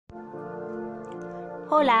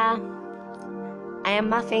Hola, I am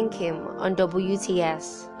Meeuve Kim on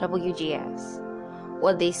WGS.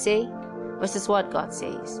 What they say versus what God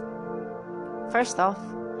says. First off,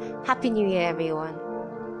 Happy New Year, everyone.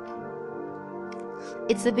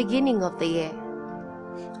 It's the beginning of the year,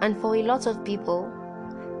 and for a lot of people,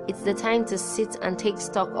 it's the time to sit and take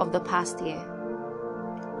stock of the past year.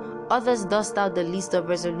 Others dust out the list of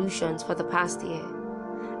resolutions for the past year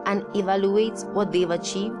and evaluate what they've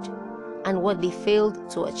achieved and what they failed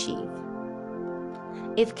to achieve.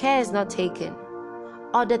 If care is not taken,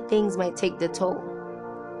 other things might take the toll,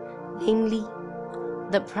 namely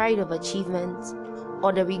the pride of achievement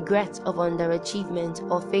or the regret of underachievement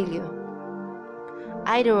or failure.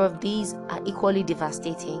 Either of these are equally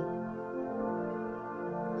devastating.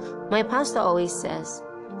 My pastor always says,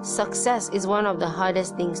 success is one of the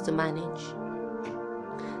hardest things to manage.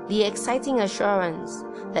 The exciting assurance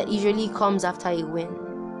that usually comes after a win,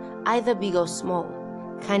 either big or small,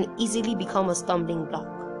 can easily become a stumbling block.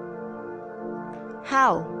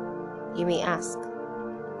 How, you may ask?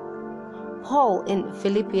 Paul in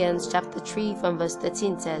Philippians chapter 3 from verse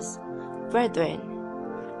 13 says, "Brethren,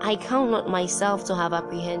 I count not myself to have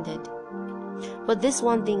apprehended, but this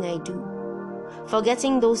one thing I do,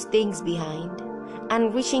 forgetting those things behind,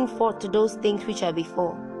 and reaching forth to those things which are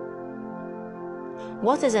before."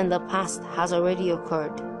 What is in the past has already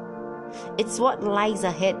occurred. It's what lies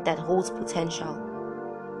ahead that holds potential.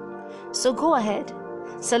 So go ahead,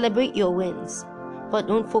 celebrate your wins, but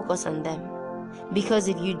don't focus on them, because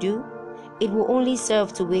if you do, it will only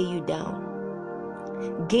serve to weigh you down.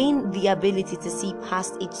 Gain the ability to see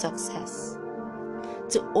past each success,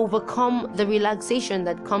 to overcome the relaxation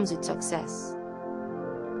that comes with success.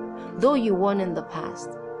 Though you won in the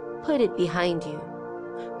past, put it behind you.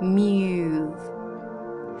 Meeuve.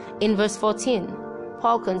 In verse 14,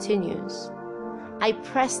 Paul continues, "I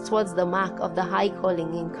press towards the mark of the high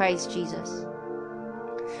calling in Christ Jesus."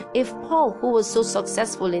 If Paul, who was so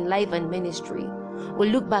successful in life and ministry, will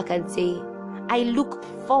look back and say, "I look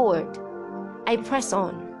forward, I press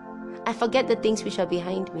on, I forget the things which are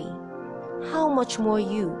behind me," how much more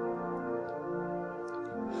you?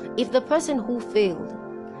 If the person who failed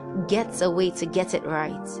gets a way to get it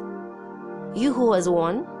right, you who has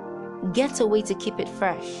won, get a way to keep it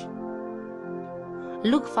fresh.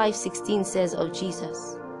 Luke 5:16 says of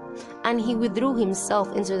Jesus, "And he withdrew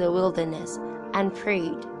himself into the wilderness and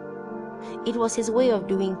prayed." It was his way of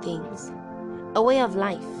doing things, a way of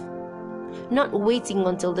life, not waiting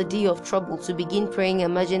until the day of trouble to begin praying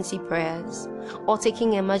emergency prayers or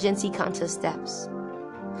taking emergency counter steps.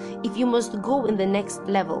 If you must go in the next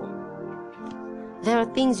level, there are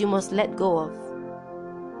things you must let go of.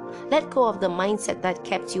 Let go of the mindset that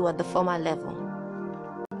kept you at the former level.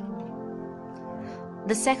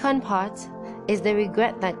 The second part is the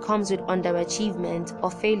regret that comes with underachievement or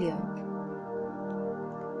failure.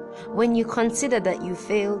 When you consider that you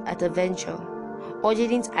failed at a venture or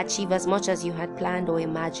didn't achieve as much as you had planned or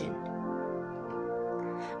imagined.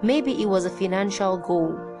 Maybe it was a financial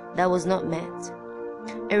goal that was not met,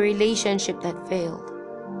 a relationship that failed,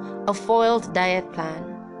 a foiled diet plan,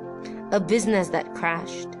 a business that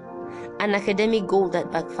crashed, an academic goal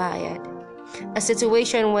that backfired, a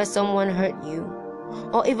situation where someone hurt you,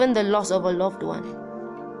 or even the loss of a loved one.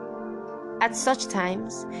 At such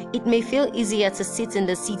times, it may feel easier to sit in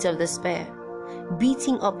the seat of despair,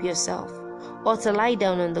 beating up yourself, or to lie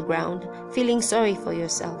down on the ground, feeling sorry for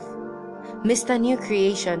yourself. Mr. New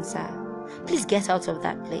Creation, sir, please get out of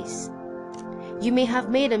that place. You may have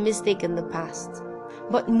made a mistake in the past,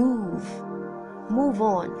 but move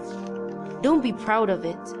on. Don't be proud of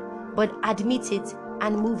it, but admit it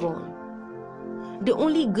and move on. The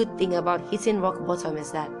only good thing about hitting rock bottom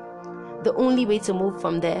is that the only way to move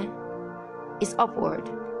from there is upward.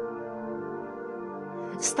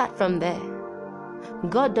 Start from there.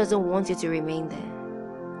 God doesn't want you to remain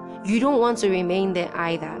there. You don't want to remain there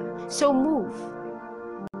either, so move.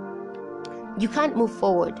 You can't move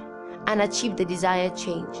forward and achieve the desired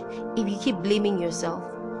change if you keep blaming yourself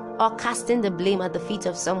or casting the blame at the feet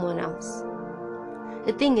of someone else.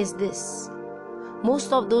 The thing is this,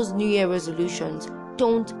 most of those New Year resolutions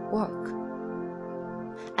don't work.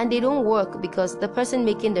 And they don't work because the person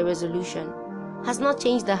making the resolution has not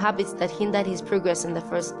changed the habits that hindered his progress in the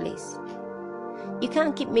first place. You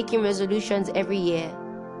can't keep making resolutions every year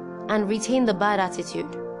and retain the bad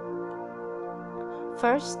attitude.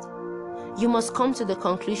 First, you must come to the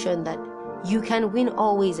conclusion that you can win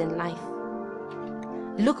always in life.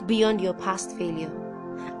 Look beyond your past failure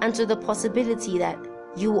and to the possibility that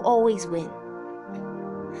you will always win.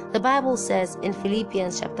 The Bible says in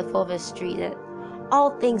Philippians chapter 4 verse 3 that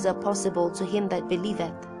all things are possible to him that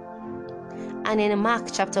believeth. And in Mark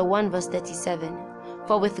chapter 1 verse 37,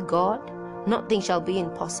 for with God nothing shall be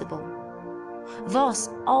impossible. Thus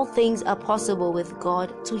all things are possible with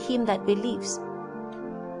God to him that believes.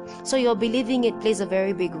 So your believing it plays a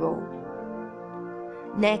very big role.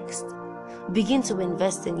 Next, begin to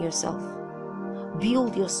invest in yourself.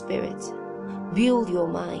 Build your spirit. Build your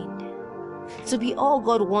mind. To be all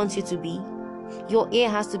God wants you to be, your ear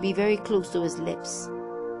has to be very close to his lips.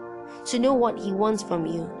 To know what he wants from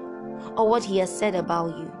you, or what he has said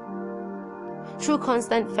about you. Through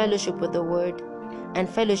constant fellowship with the word and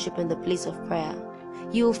fellowship in the place of prayer,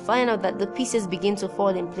 you will find out that the pieces begin to fall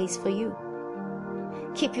in place for you.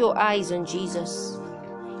 Keep your eyes on Jesus.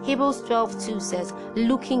 Hebrews 12:2 says,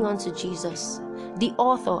 looking unto Jesus, the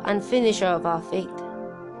author and finisher of our faith.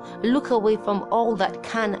 Look away from all that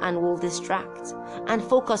can and will distract and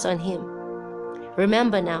focus on him.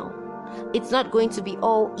 Remember now, it's not going to be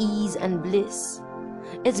all ease and bliss.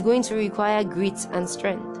 It's going to require grit and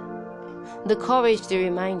strength. The courage to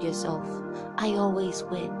remind yourself, I always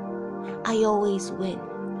win. I always win.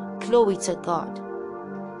 Glory to God.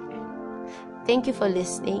 Thank you for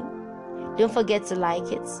listening. Don't forget to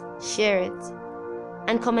like it, share it,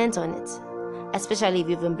 and comment on it, especially if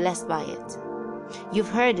you've been blessed by it. You've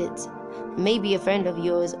heard it. Maybe a friend of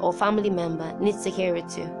yours or family member needs to hear it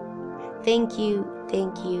too. Thank you,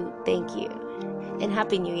 thank you, thank you. And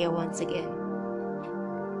Happy New Year once again.